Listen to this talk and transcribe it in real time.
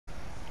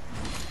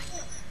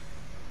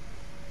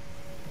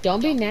Don't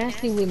be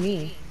nasty with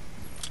me.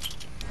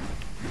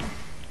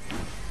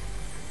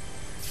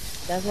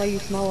 That's why you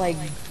smell like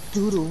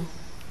doodoo.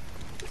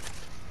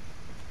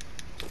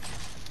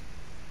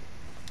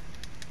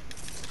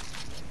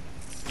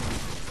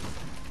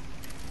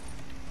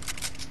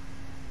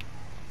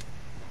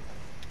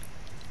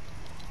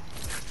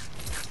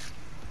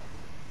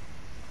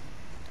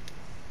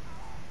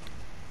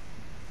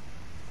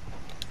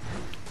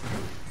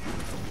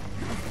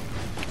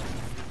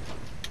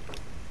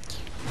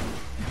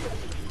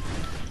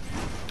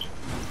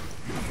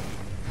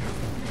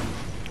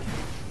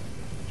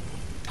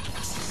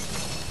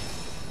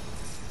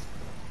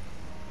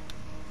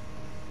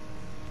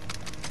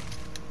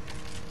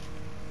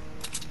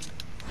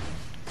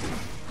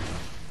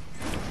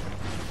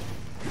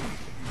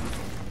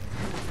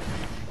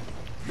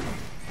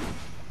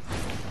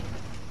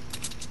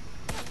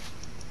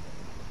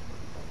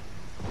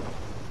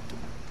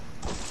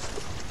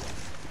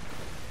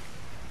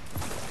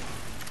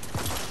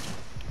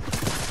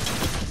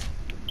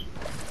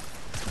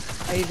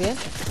 Are you good?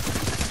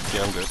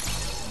 Yeah, I'm good.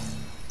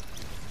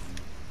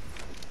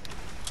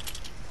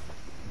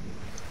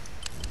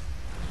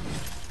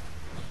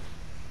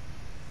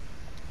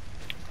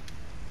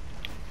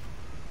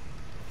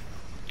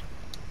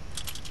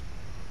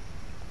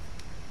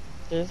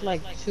 There's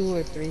like 2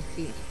 or 3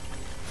 feet.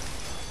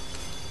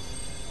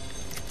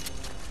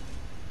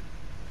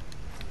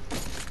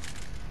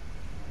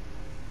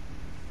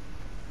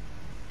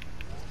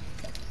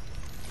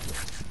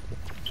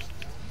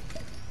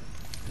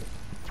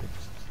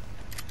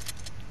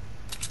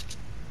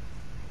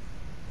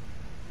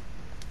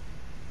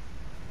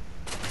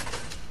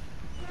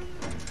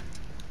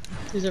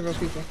 There's several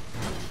people.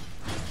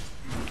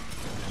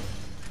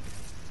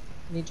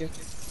 Need you.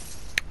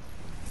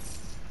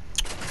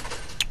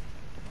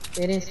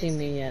 They didn't see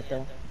me yet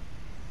though.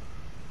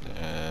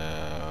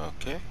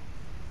 Okay.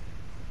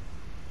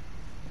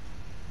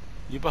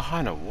 You're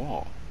behind a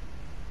wall.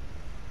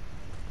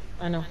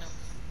 I know.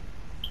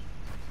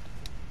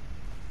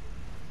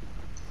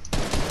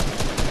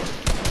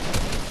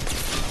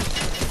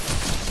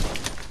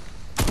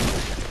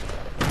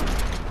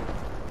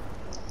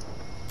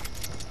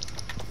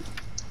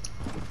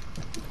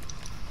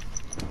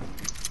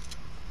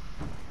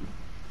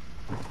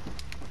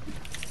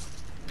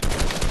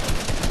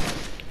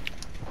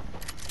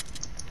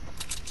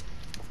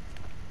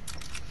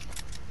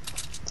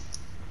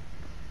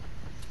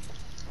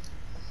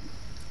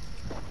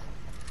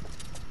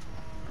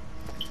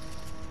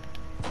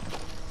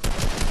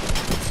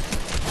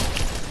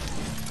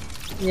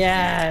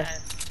 Yes.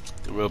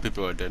 The real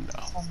people are dead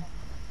now.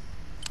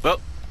 Well,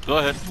 go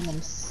ahead.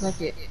 Suck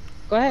it.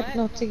 Go ahead.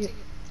 No, take it.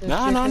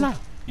 No.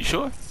 You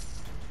sure?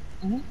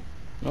 Mhm.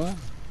 No.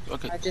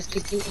 Okay. I just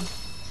keep shooting.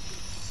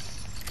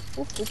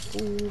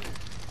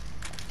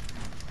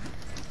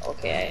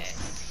 Okay, I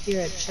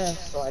hear a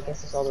chest, so I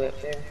guess it's all the way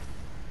up there.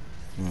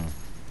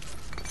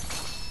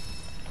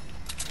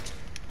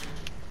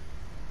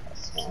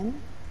 This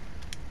one.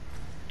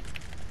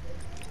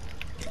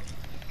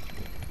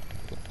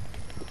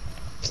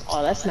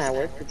 Oh, that's not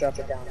work to drop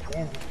it down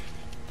again.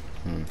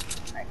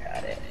 I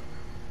got it.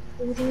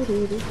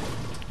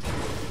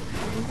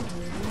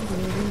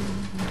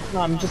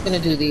 No, I'm just gonna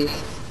do these.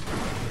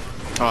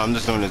 Oh, I'm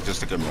just doing this just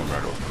to get more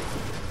metal.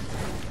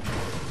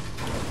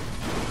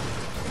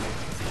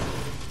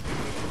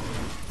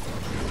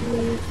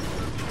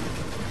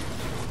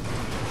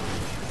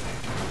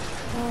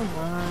 Come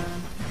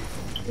on.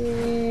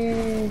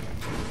 Yeah.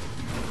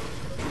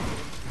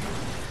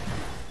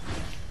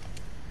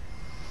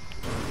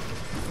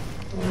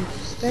 Don't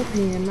disrespect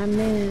me and my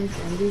mans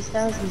and these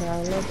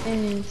 $1,000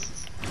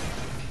 pants.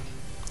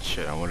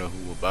 Shit, I wonder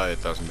who will buy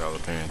 $1,000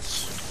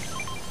 pants.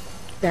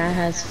 That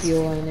has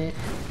fuel in it.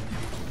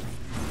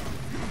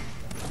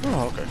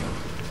 Oh, okay.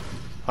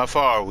 How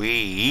far are we?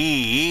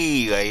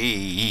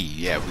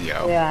 Yeah, we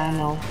out. Yeah, I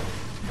know.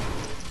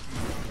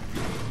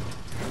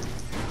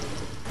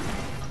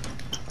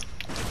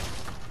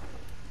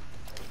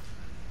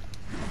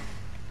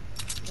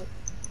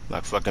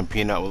 Like fucking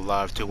Peanut with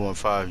Live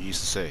 215 used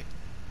to say.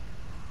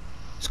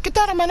 Just get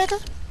out of my nigga.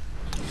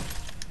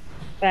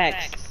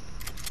 Facts.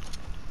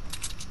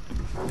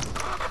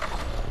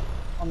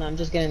 Hold on, I'm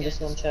just getting this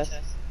one chest.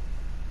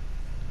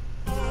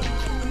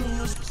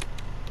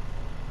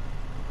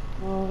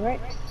 Alright.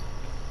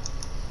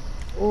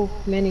 Oh,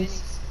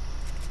 minis.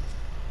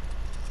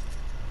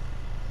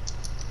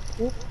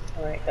 Oop.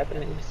 Alright, got the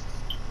minis.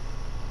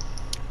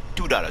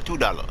 $2.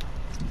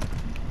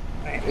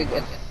 Alright, we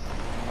good.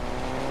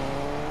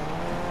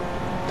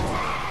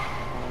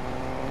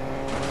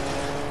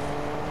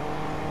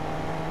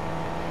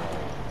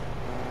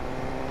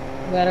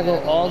 We gotta go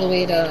all the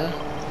way to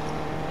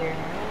there.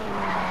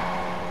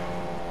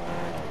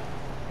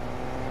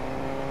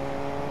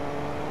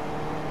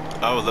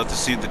 I would love to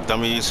see the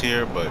dummies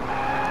here, but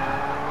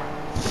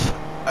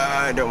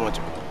I don't want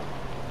to.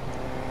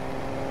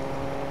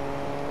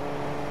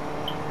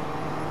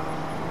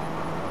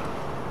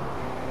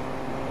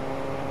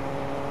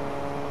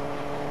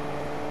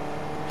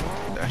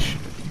 That shit.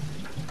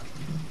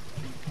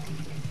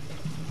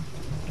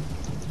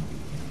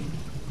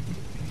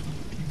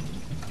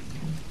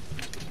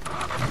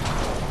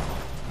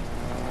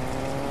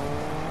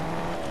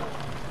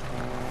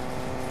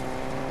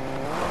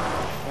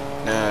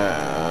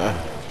 I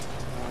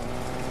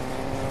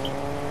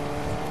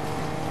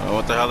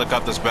want the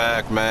helicopters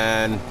back,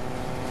 man.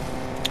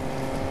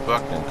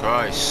 Fucking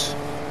Christ.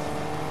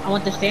 I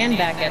want the sand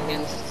back at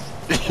least.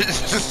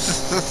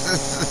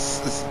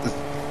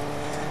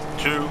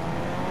 True.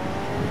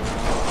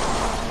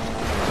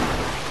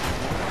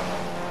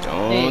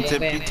 Don't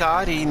tip your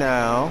toddy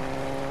now.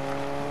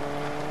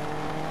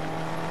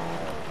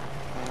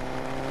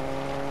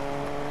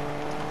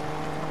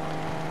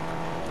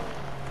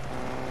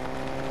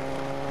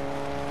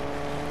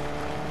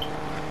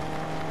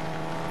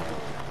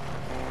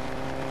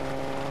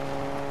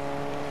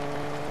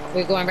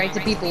 We're going right to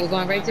people. We're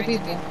going right to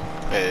people.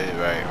 Hey,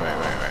 right.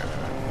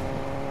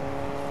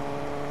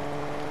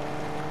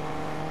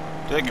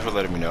 Thank you for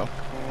letting me know.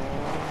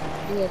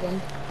 You're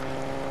welcome.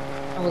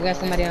 Oh, we got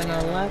somebody on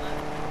our left.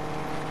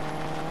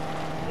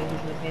 Maybe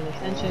he's not paying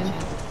attention.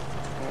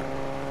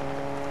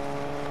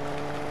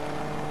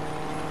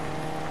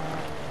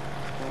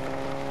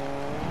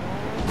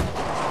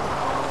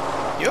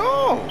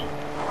 Yo!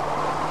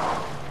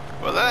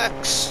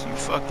 Relax, you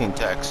fucking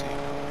taxi.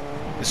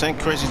 This ain't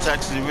Crazy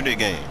Taxi video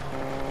game.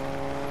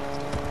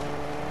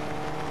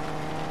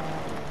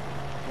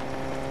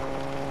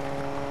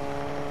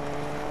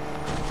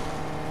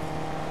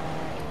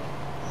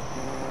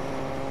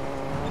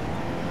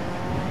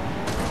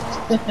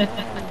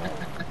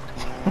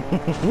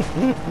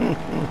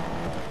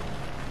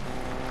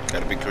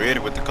 Gotta be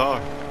creative with the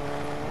car.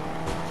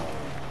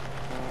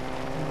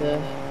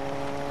 The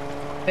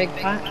big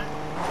pot?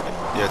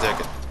 Yeah, take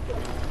it.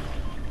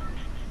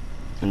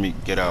 Let me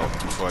get out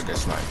before I get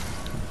sniped.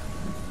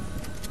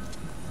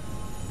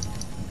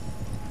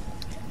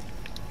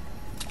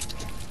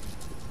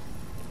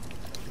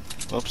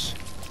 Oops.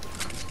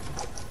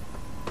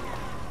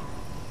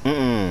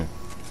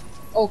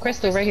 Oh,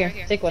 crystal right here.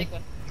 Take one.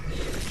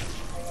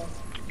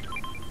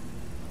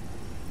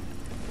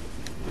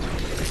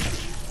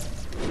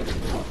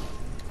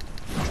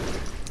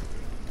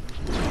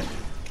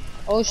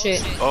 Oh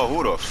shit. Oh,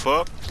 who the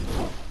fuck?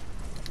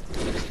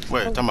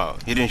 Wait, come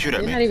out. He didn't shoot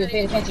at me. You're not even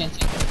paying attention.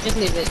 Just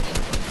leave it.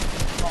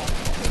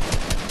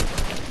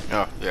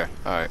 Oh, yeah.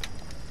 Alright.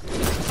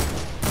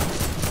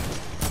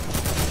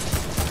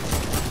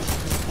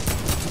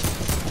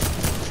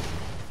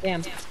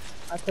 Damn.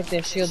 I took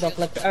their shield off.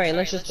 Like, alright,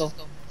 let's just go.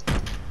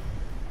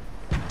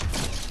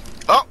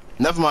 Oh,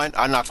 never mind.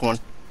 I knocked one.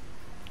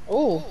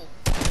 Oh.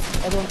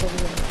 Other one's over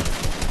here.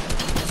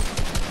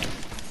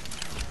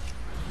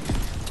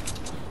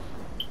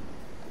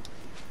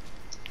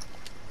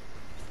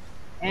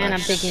 And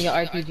nice. I'm taking your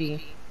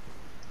RPG.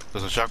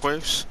 Those are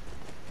shockwaves?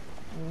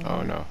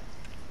 Oh no.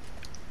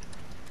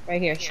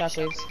 Right here,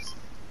 shockwaves.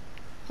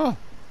 Huh.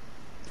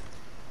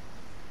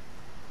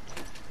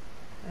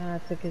 I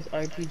took his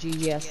RPG,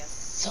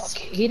 yes.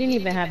 He didn't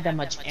even have that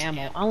much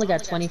ammo. I only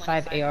got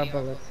 25 AR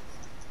bullets.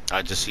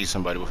 I just see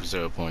somebody with a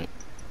 0 point.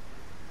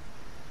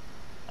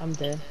 I'm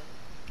dead.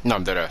 No,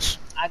 I'm dead ass.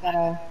 I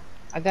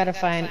gotta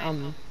find,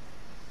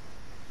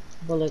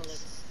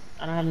 bullets.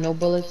 I don't have no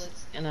bullets,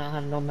 and I don't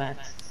have no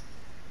mats.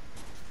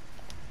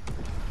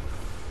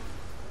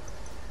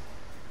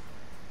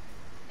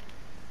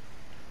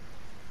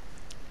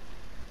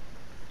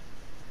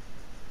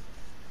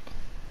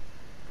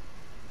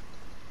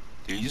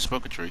 You just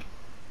broke a tree.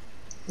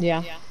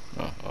 Yeah.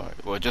 Oh,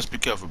 alright. Well, just be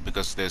careful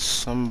because there's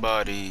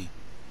somebody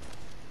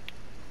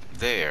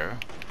there.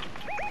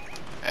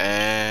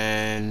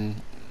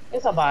 And...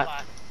 It's a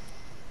bot.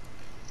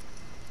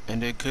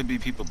 And there could be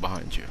people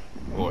behind you.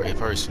 Or a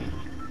person.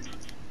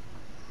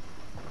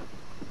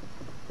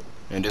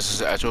 And this is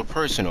an actual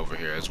person over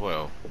here as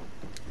well.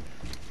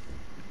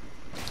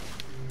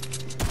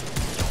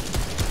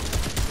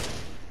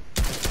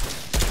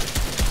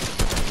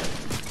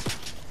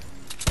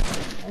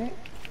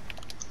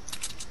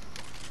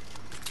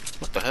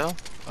 What the hell?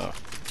 Oh.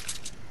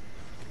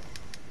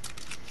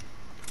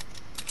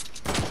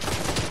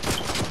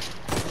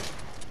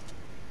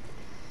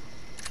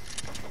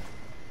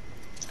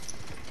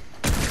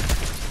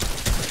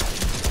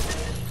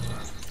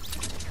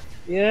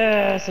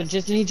 Yes, I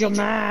just need your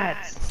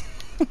mats.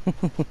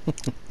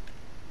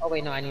 Oh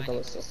wait, no, I need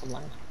bullets still. I'm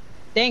lying.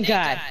 Thank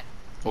God.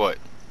 What?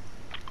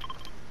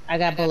 I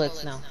got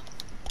bullets now.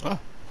 Oh.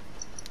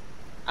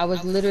 I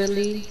was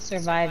literally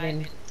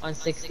surviving on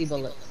 60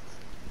 bullets.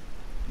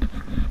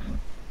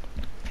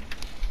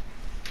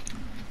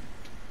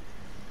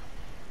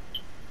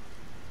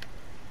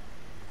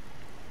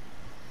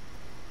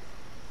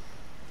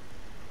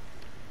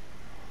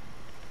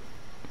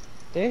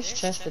 There's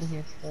chest in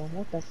here still.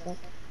 What the fuck?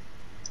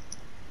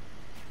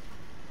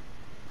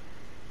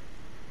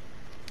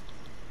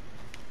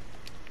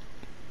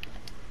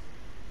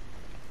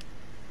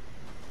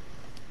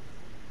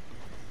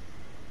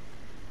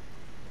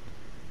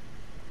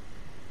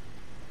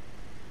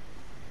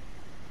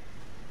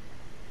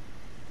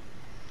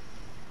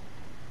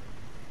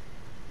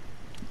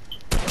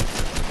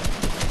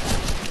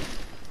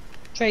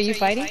 Trey, you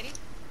fighting?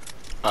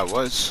 I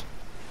was.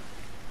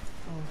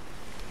 Oh.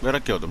 But I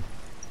killed him.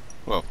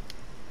 Well,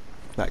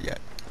 not yet.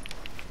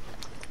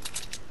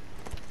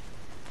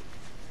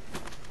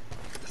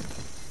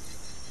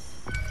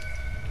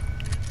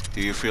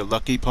 Do you feel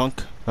lucky,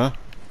 punk? Huh?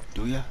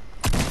 Do ya?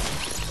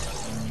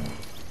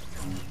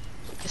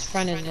 His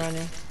friend is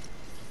running.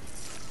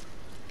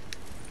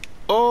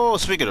 Oh,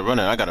 speaking of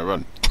running, I gotta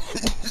run.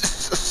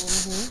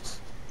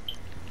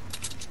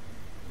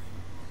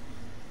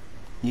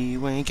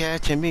 You ain't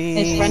catching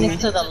His friend me.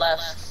 is to the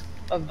left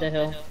of the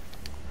hill.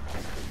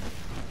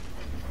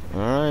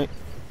 Alright.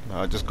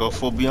 I'll just go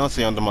full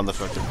Beyonce on the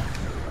motherfucker.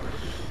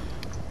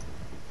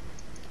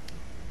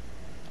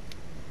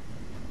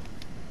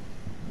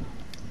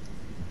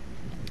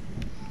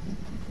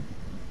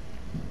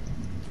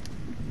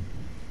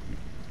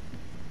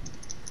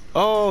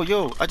 Oh,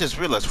 yo, I just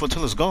realized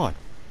Flotilla's gone.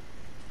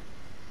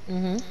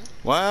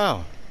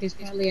 Wow. He's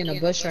probably in a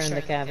bush or in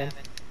the cabin.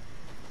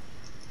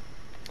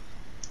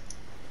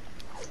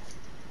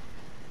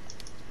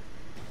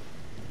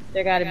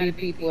 There gotta be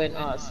people in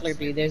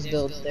Slurpee. There's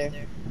builds there.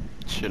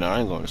 Shit, I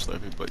ain't going to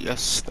Slurpee, but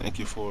yes, thank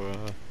you for,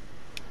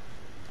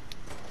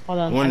 Hold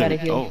on, I winning gotta me.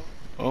 heal.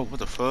 Oh, what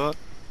the fuck?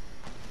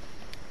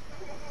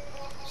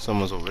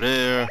 Someone's over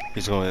there.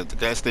 He's going at the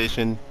gas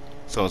station.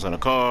 Someone's in a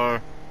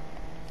car.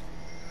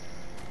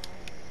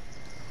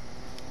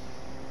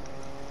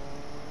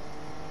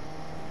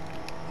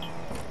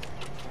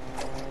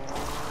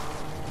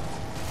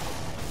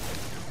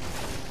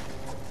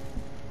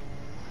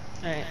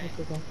 Alright,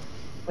 let's go.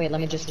 Wait,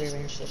 let me just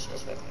rearrange this real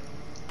quick.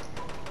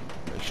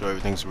 Make sure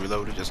everything's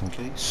reloaded just in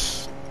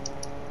case.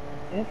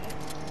 Yep.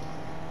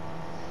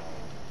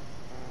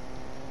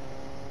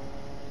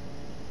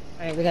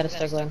 Alright, we gotta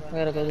start going. We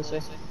gotta go this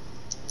way.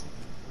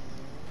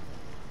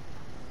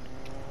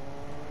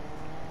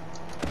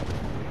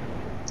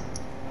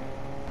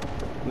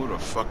 Who the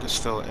fuck is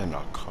still in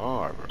a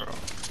car, bro?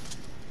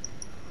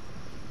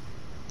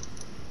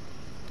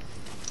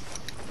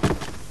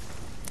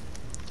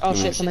 Oh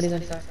shit, somebody's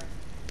inside.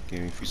 Give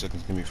me a few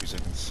seconds, give me a few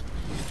seconds.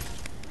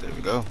 There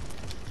we go.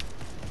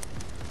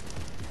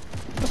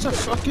 That's a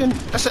fucking...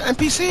 That's an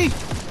NPC!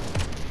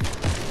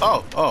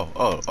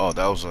 Oh,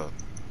 that was a...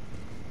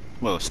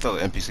 Well, it's still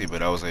an NPC, but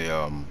that was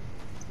a,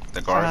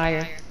 the guard?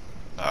 Higher.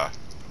 Ah.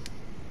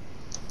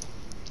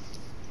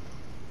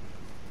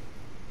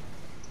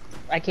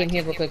 I came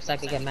here real quick so I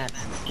could get mats.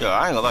 Yo,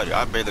 I ain't gonna lie to you,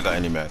 I barely got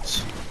any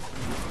mats.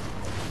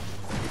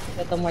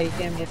 Get them while you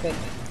can real quick.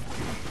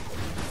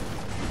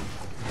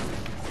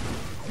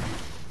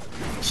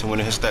 So when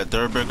it hits that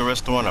Durr Burger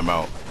restaurant, I'm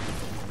out.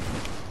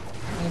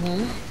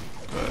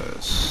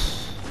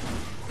 Cause...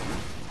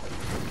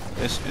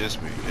 This is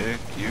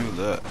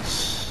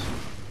ridiculous.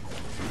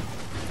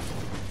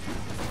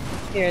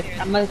 Here,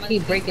 I'm gonna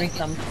keep breaking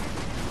some.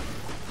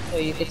 So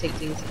you can take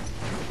these.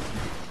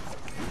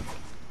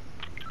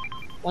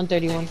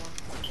 131.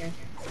 Here.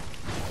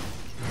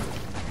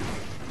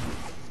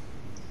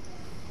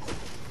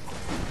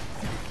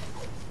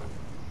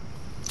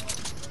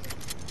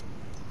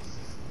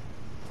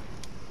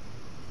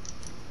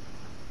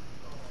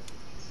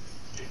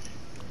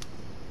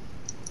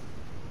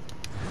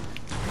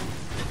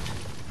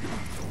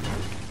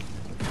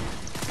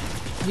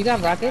 You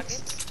got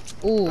rockets?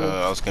 Ooh.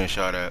 I was getting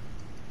shot at.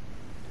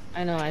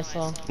 I know, I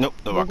saw. Nope,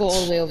 no We'll rockets. go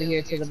all the way over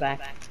here to the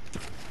back.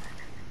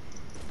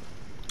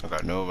 I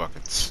got no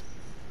rockets.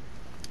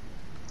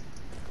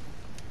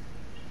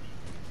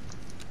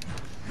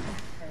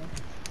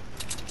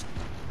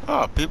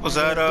 Oh, people's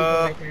at,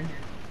 Right there.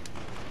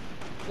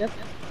 Yep,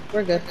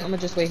 we're good. I'm gonna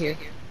just wait here.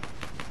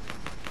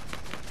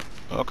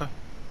 Okay.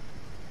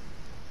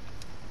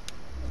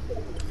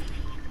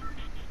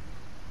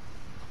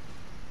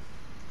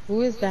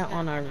 Who is that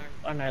on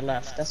our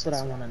left? That's what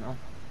I want to know.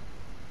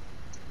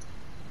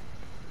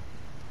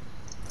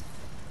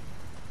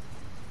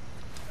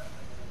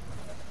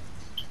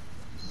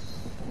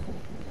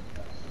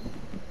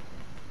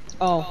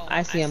 Oh,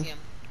 I see him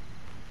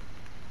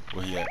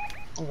Where he at?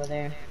 over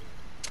there.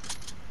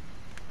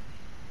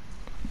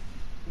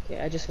 Okay,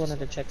 I just wanted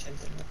to check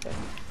something real quick.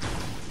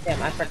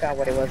 Damn, I forgot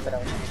what it was that I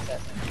was gonna check.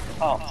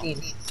 Oh,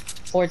 teams.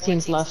 4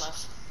 teams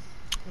left.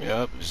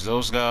 Yep, it's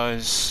those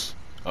guys,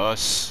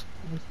 us.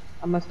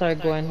 I'm gonna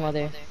start going while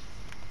they're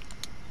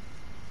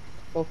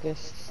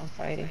focused on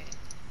fighting.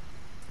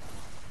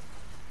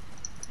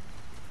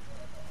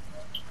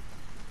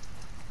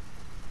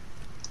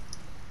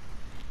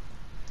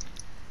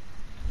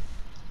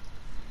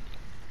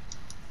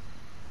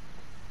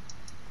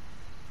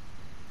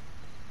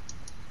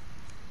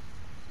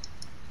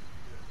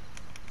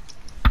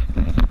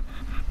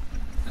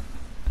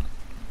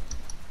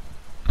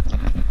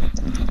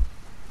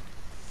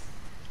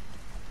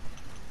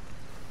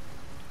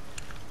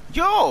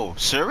 Yo,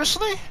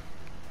 seriously?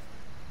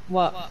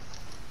 What?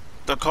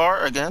 The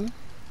car again?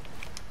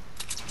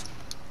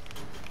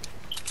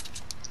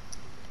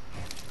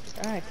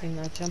 Alright, can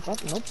I jump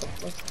up? Nope.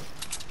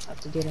 I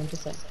have to get into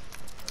set.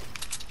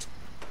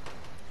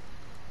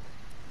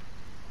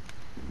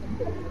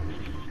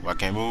 I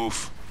can't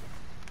move.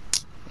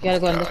 You gotta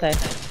go on this side.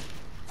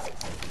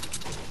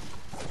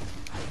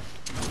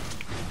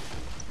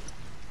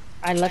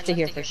 I left it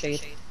here for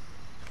shade.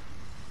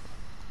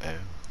 Yeah.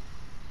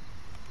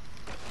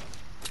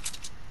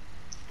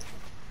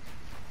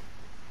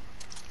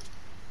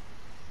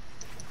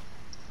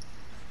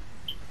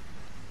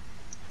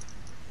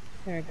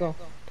 There, go.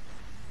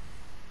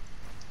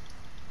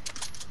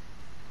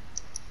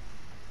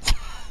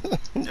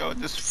 Yo,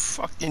 this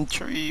fucking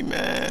tree,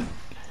 man.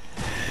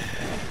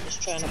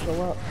 Just trying to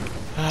go up.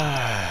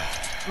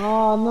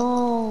 Oh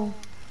no.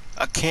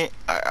 I can't.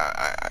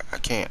 I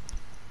can't.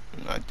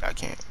 I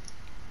can't.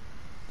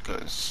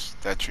 Because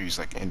that tree's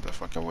like in the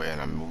fucking way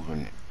and I'm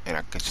moving and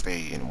I could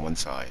stay in one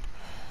side.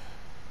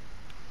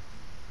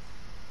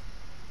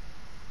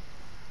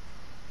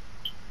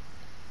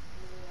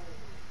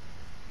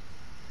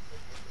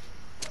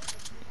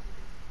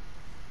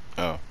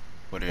 Oh,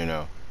 what do you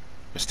know?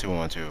 It's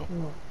 2-on-2.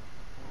 No.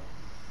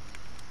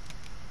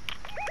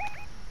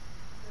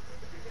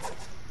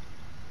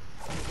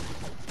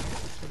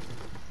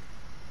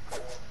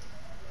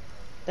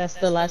 That's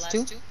the last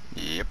two?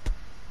 Yep.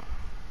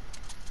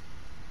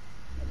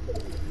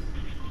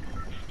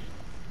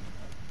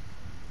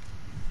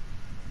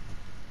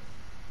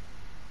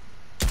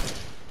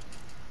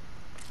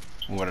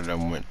 One of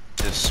them went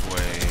this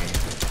way.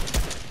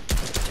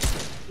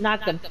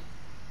 Knock them.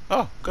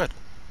 Oh, good.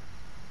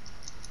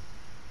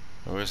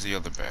 Where's the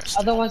other bastard?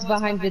 Other one's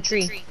behind the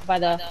tree. By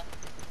the...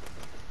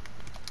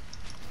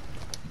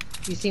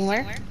 You seen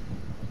where?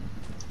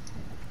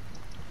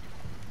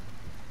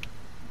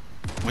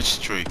 Which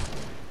tree?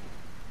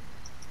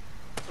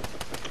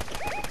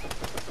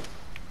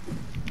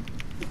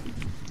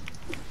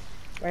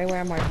 Right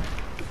where I'm marked.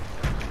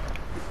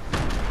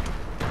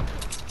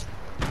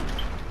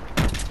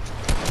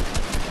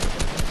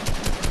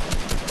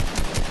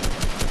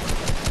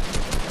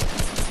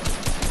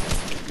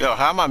 Yo,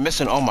 how am I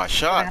missing all my I have to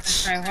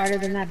shots? try harder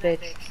than that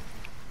bitch.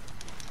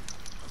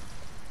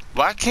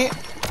 Why can't?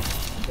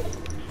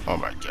 Oh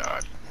my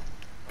god.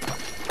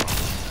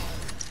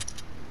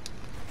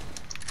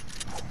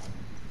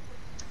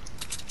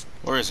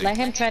 Where is he? Let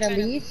him try to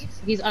leave.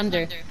 He's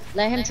under.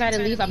 Let him try to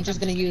leave. I'm just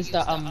gonna use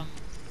the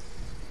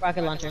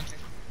rocket launcher.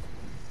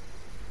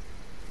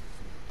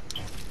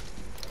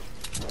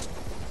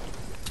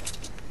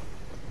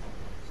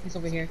 He's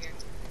over here.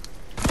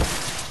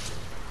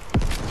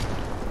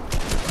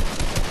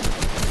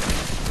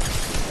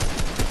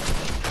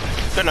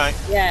 Good night.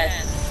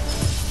 Yes.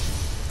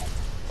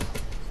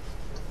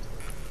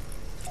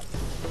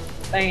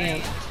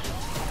 Bam.